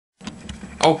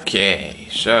Okay,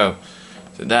 so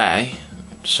today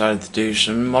I decided to do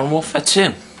some Modern Warfare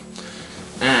 2,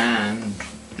 and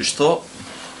just thought,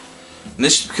 and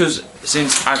this is because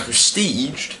since I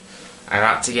prestiged, I've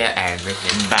had to get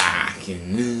everything back,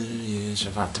 and yes,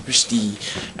 I've had to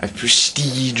I've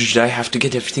prestiged, I have to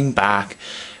get everything back,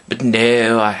 but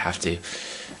no, I have to.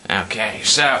 Okay,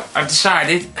 so I've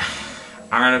decided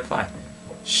I'm gonna play.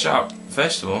 So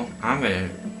first of all,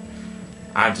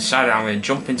 I've decided I'm going to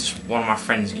jump into one of my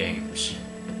friends' games.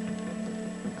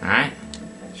 Alright?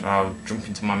 So I'll jump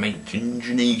into my mate's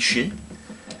imagination.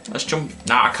 Let's jump.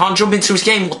 Nah, I can't jump into his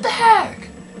game. What the heck?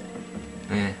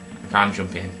 Yeah, I can't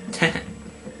jump in.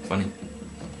 Funny.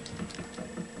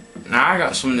 Now I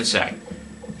got something to say.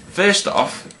 First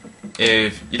off,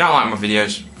 if you don't like my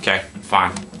videos, okay,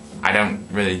 fine. I don't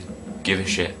really give a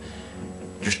shit.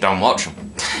 Just don't watch them.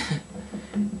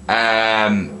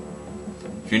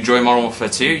 If you enjoy Modern Warfare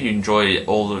 2, you enjoy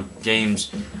all the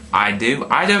games I do.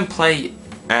 I don't play,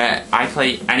 I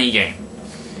play any game.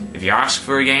 If you ask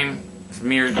for a game for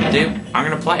me to do, I'm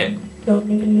going to play it.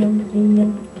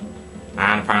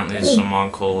 And apparently there's someone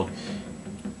called,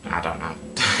 I don't know.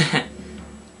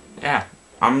 Yeah,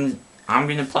 I'm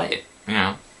going to play it, you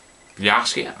know. If you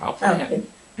ask it, I'll play it, you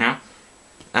know.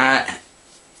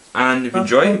 And if you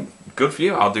enjoy it, good for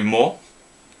you, I'll do more.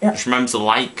 Yep. Just remember to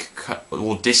like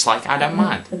or dislike, I don't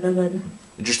mind.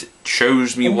 It just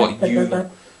shows me what you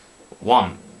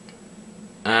want.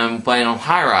 Playing on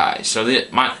high rise, so these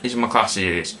are my class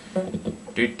series.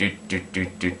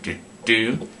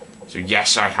 So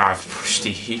yes, I have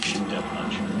prestige.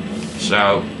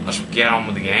 So let's get on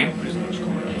with the game.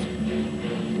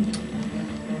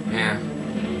 Yeah.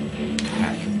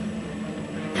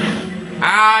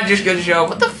 Just gonna show.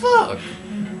 What the fuck?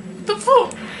 What the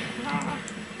fuck?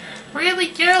 Really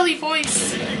girly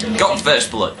voice. Got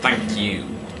first blood, thank you.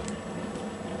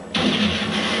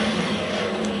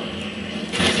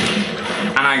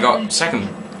 And I got second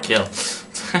kill.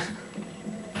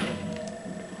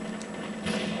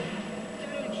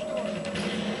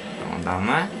 Going down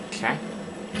there, okay.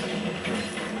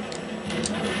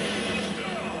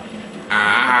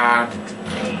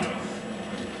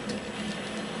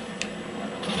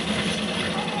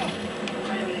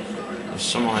 There's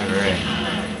someone over here.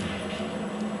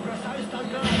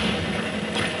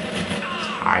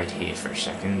 Hide here for a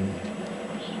second.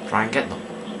 Try and get them.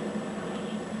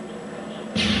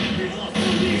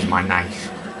 Use my knife.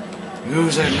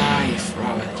 Use a knife,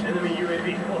 Robert.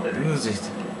 Use it.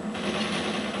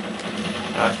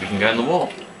 We can go in the wall.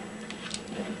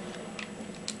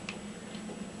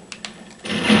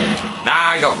 Nah,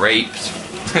 I got raped.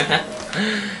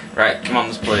 Right, come on,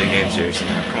 let's play the game seriously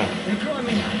now. Come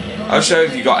on. Also,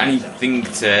 if you got anything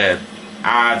to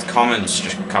add, comments,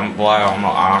 just comment below. I'm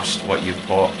not asked what you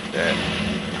put.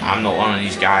 I'm not one of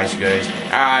these guys who goes,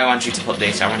 I want you to put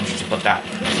this, I want you to put that.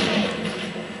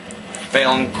 Fail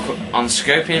on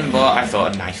scoping, but I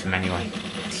thought I'd knife him anyway.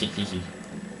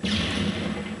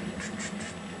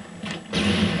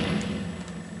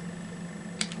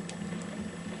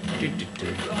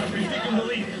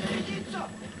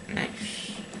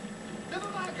 Nice.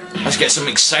 Let's get some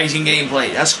exciting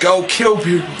gameplay. Let's go kill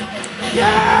people.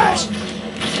 Yes!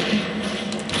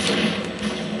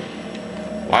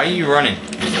 Why are you running?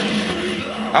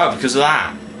 Oh, because of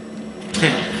that.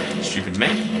 Stupid me.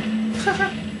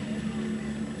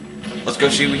 Let's go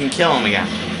see if we can kill him again.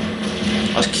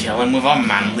 Let's kill him with our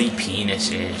manly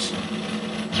penises.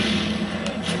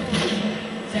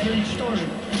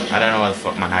 I don't know where the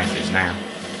fuck my knife is now.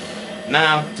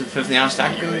 Now, to 50 hour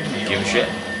stack, give a shit.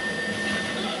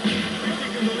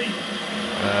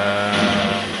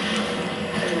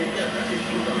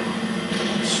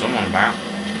 Someone about.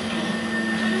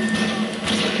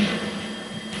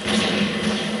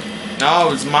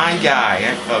 No, it's my guy.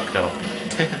 I fucked up.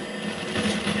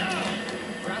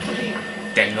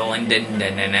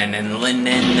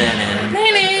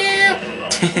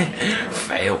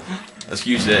 Fail. Let's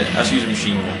use a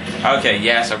machine gun. Okay,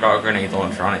 yes, I've got a grenade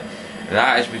launcher on it.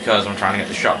 That is because I'm trying to get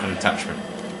the shotgun attachment.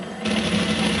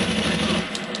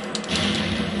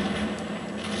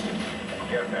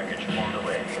 Care package on the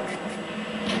way.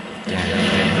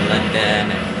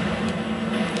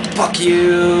 Fuck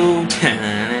you!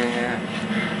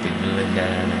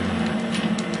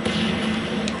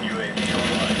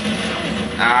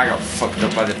 I got fucked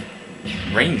up by the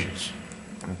Rangers.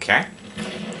 Okay.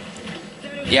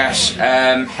 Yes,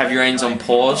 have your ains on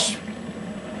pause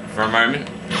for a moment.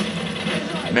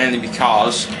 Mainly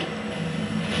because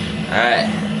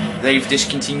they've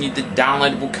discontinued the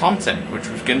downloadable content, which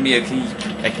was going to be a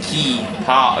key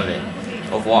part of it,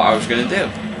 of what I was going to do.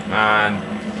 And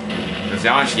To be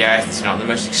honest, yeah, it's not the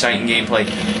most exciting gameplay.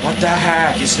 What the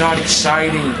heck? It's not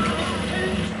exciting.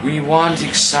 We want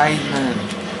excitement.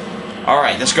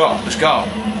 Alright, let's go. Let's go.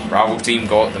 Bravo team,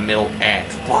 go at the middle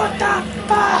edge. What the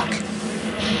fuck?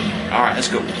 Alright, let's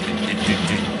go.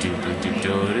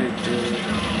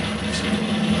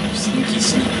 Sneaky,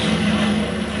 sneaky.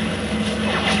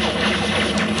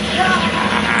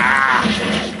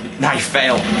 Knife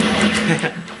fail.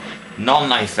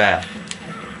 Non-knife fail.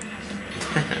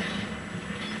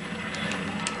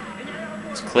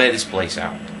 Let's clear this place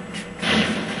out.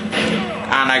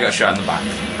 And I got shot in the back.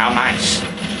 How nice.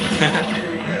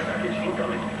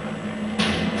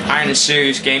 I am a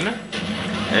serious gamer,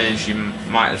 as you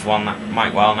might well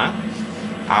know.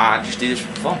 I just do this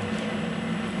for fun.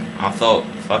 I thought,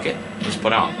 fuck it, let's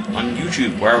put it on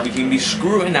YouTube where we can be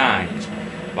scrutinized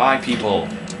by people.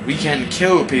 We can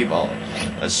kill people.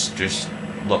 Let's just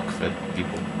look for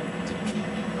people.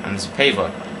 And there's a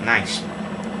payload. Nice.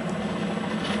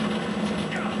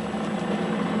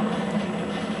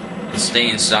 Let's stay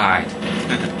inside.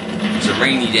 It's a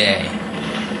rainy day.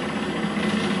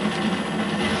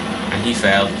 And he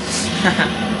failed.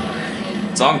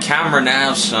 It's on camera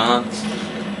now, son.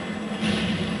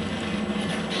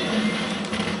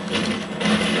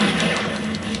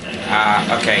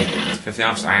 Okay, to be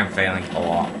honest, I am failing a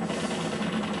lot.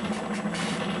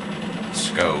 Let's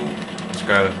go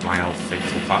with my old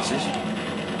faithful passes.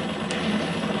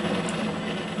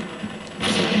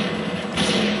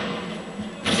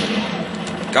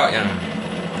 Got ya.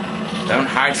 Don't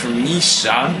hide from me,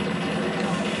 son.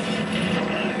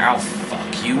 I'll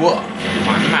fuck you up with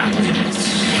my mountains.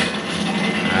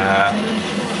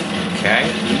 Okay,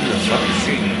 who the fuck is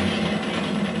shooting?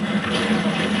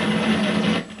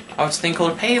 Oh, it's a thing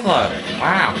called a payload.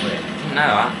 Wow, didn't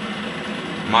know that.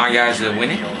 My guys are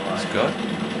winning. That's good.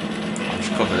 I'll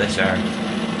just cover this area.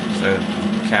 So,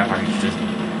 care package just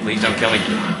please don't kill me.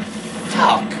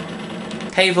 Fuck!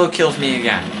 Payload kills me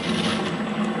again.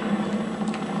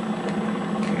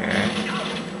 Okay.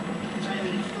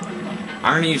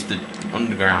 I'm gonna use the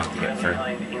underground to get through.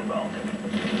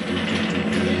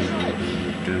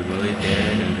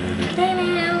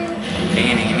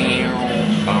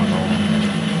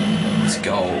 Let's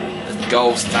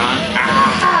go, Stan.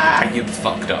 Ah, you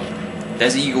fucked up.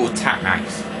 Desert Eagle attack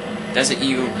knife. Desert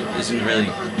Eagle isn't really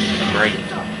a great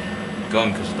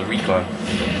gun because of the recoil.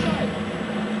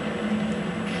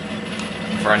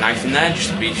 For a knife in there, just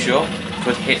to be sure,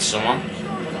 could hit someone.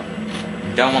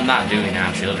 You don't want that, do we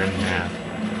now, children? Yeah.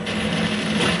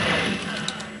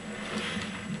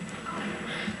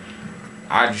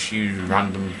 I just use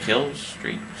random kill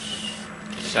streaks.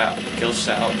 Kill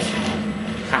setups.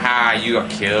 Haha, you got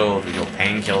killed with your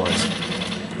painkillers.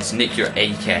 Let's nick your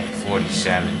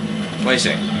AK-47. Wait a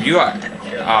sec, you got...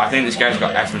 Oh, I think this guy's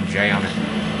got F and J on it.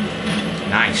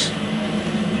 Nice.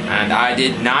 And I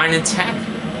did 9 and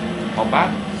 10. Not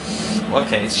bad.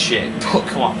 Okay, it's shit, but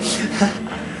come on.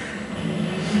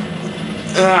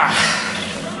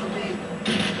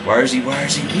 Where is he? Where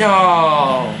is he?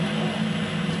 No!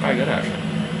 It's quite good, actually.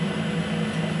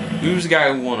 Who's the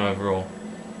guy who won overall?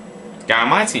 Guy on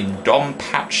my team,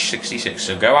 DomPatch66.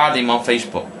 So go add him on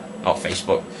Facebook. Not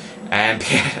Facebook.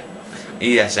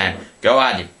 ESN. Go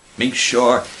add him. Make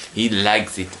sure he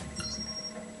likes it.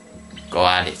 Go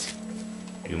add it.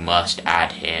 You must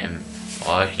add him,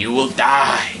 or you will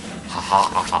die. Ha ha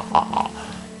ha ha ha.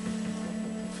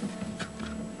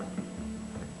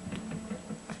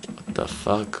 What the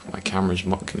fuck? My camera's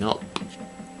mucking up.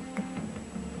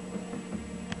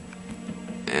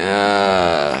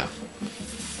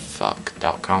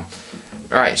 Fuck.com.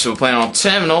 Alright, so we're playing on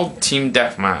Terminal Team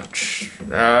Deathmatch.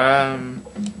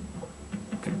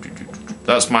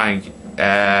 That's my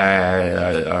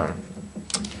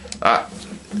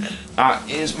that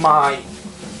is my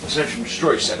Search and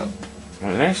Destroy setup.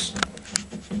 Like this.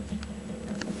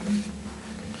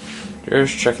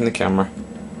 Just checking the camera.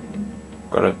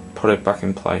 Gotta put it back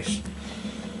in place.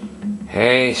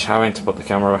 Hey, having to put the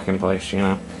camera back in place, you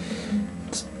know.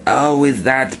 It's always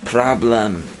that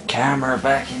problem. Camera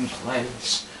back in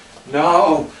place.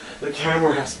 No, the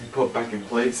camera has to be put back in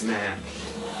place, man.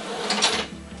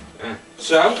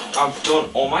 So, I've done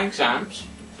all my exams.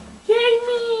 Yay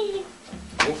me!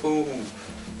 Woohoo!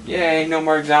 Yay, no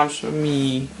more exams for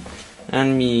me.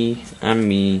 And me, and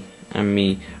me, and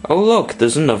me. Oh look,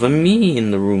 there's another me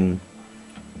in the room.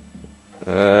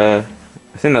 I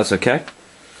think that's okay.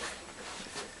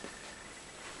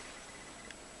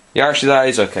 Yeah, actually that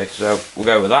is okay, so we'll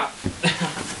go with that.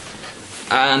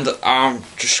 And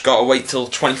just gotta wait till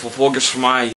 24th of August for my